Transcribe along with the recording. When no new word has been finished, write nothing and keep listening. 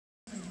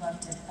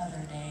loved it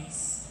other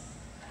days.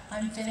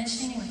 I'm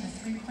finishing with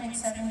a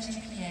 3.7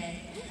 GPA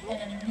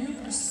and a new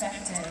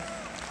perspective.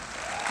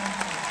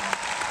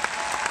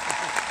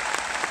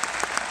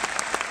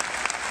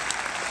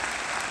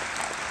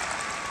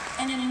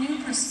 And a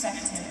new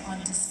perspective on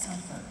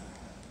discomfort.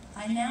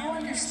 I now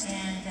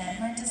understand that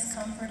my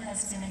discomfort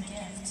has been a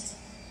gift.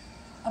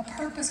 A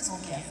purposeful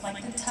gift,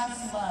 like the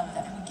tough love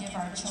that we give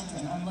our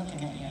children. I'm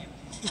looking at you.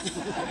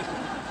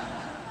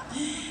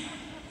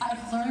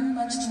 I've learned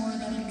much more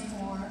than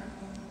before.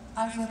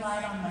 I've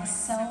relied on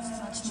myself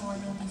much more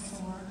than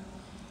before.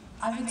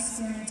 I've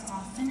experienced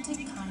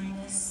authentic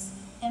kindness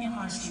and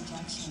harsh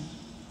rejection.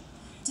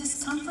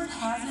 Discomfort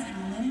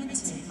hasn't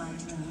limited my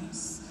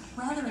dreams.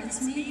 Rather,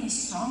 it's made me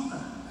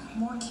stronger,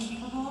 more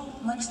capable,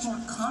 much more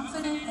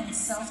confident and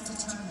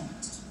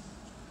self-determined.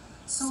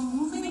 So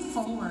moving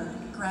forward,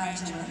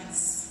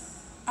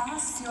 graduates,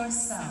 ask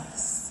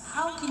yourselves,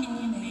 how can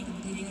you make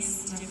the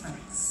biggest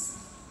difference?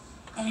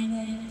 And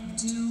then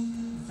do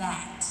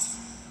that.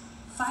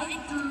 Fight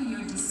through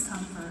your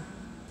discomfort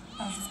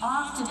as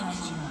often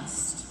as you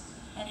must,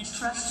 and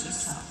trust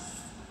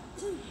yourself.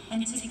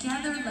 And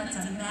together, let's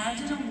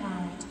imagine a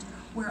world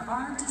where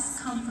our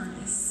discomfort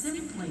is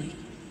simply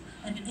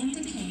an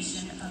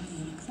indication of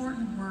the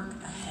important work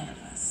ahead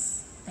of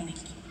us.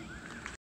 Thank you.